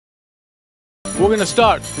we're gonna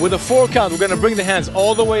start with a 4 count. We're gonna bring the hands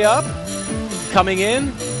all the way up, coming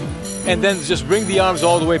in, and then just bring the arms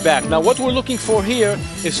all the way back. Now what we're looking for here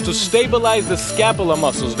is to stabilize the scapula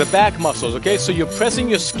muscles, the back muscles, okay? So you're pressing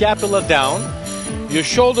your scapula down, your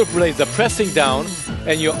shoulder blades are pressing down,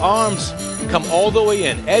 and your arms come all the way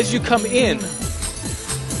in. As you come in,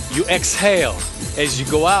 you exhale. As you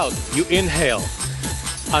go out, you inhale.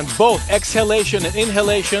 On both exhalation and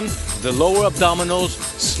inhalation, the lower abdominals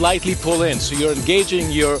slightly pull in. So you're engaging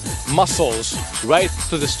your muscles right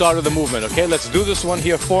to the start of the movement, okay? Let's do this one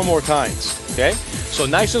here 4 more times, okay? So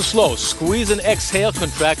nice and slow. Squeeze and exhale,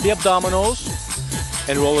 contract the abdominals,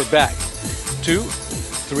 and roll it back. 2,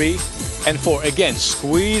 3, and 4. Again,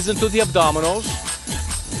 squeeze into the abdominals,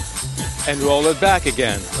 and roll it back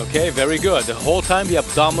again, okay? Very good. The whole time the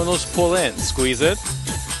abdominals pull in. Squeeze it.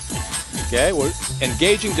 Okay, we're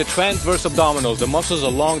engaging the transverse abdominals, the muscles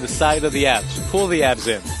along the side of the abs. Pull the abs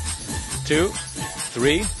in. 2,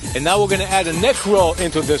 3, and now we're gonna add a neck roll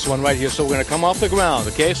into this one right here. So we're gonna come off the ground,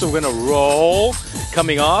 okay? So we're gonna roll,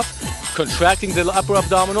 coming off, contracting the upper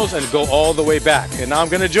abdominals, and go all the way back. And now I'm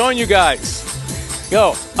gonna join you guys.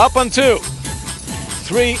 Go, up on 2,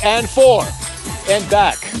 3, and 4, and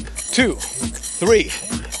back. 2, 3,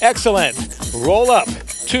 excellent. Roll up,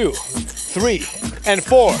 2, 3, and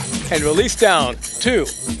 4, and release down, 2,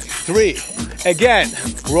 3, again,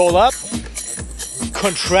 roll up,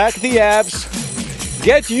 contract the abs,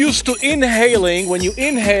 get used to inhaling. When you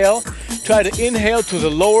inhale, try to inhale to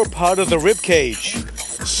the lower part of the rib cage,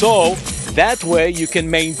 so that way you can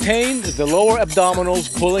maintain the lower abdominals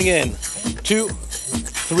pulling in. 2,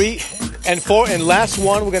 3, and 4, and last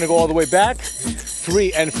one, we're gonna go all the way back,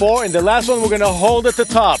 3 and 4, and the last one we're gonna hold at the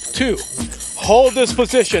top. 2, hold this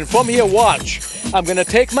position. From here, watch. I'm gonna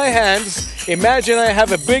take my hands, imagine I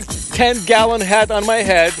have a big 10-gallon hat on my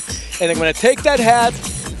head, and I'm gonna take that hat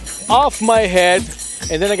off my head,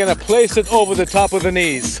 and then I'm gonna place it over the top of the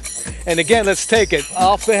knees. And again, let's take it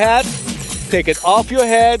off the hat, take it off your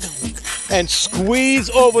head, and squeeze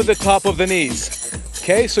over the top of the knees.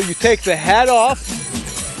 Okay, so you take the hat off,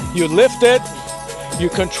 you lift it, you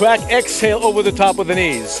contract, exhale over the top of the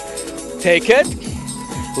knees. Take it,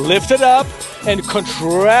 lift it up, and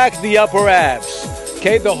contract the upper abs.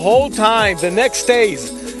 Okay, the whole time, the neck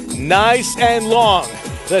stays nice and long.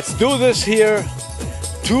 Let's do this here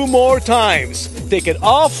 2 more times. Take it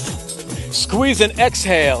off, squeeze and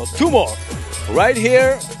exhale. 2 more. Right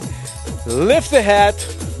here, lift the hat,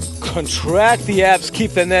 contract the abs,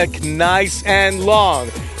 keep the neck nice and long.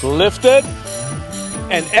 Lift it,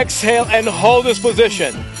 and exhale and hold this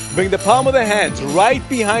position. Bring the palm of the hands right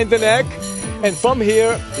behind the neck, and from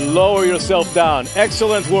here, lower yourself down.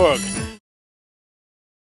 Excellent work.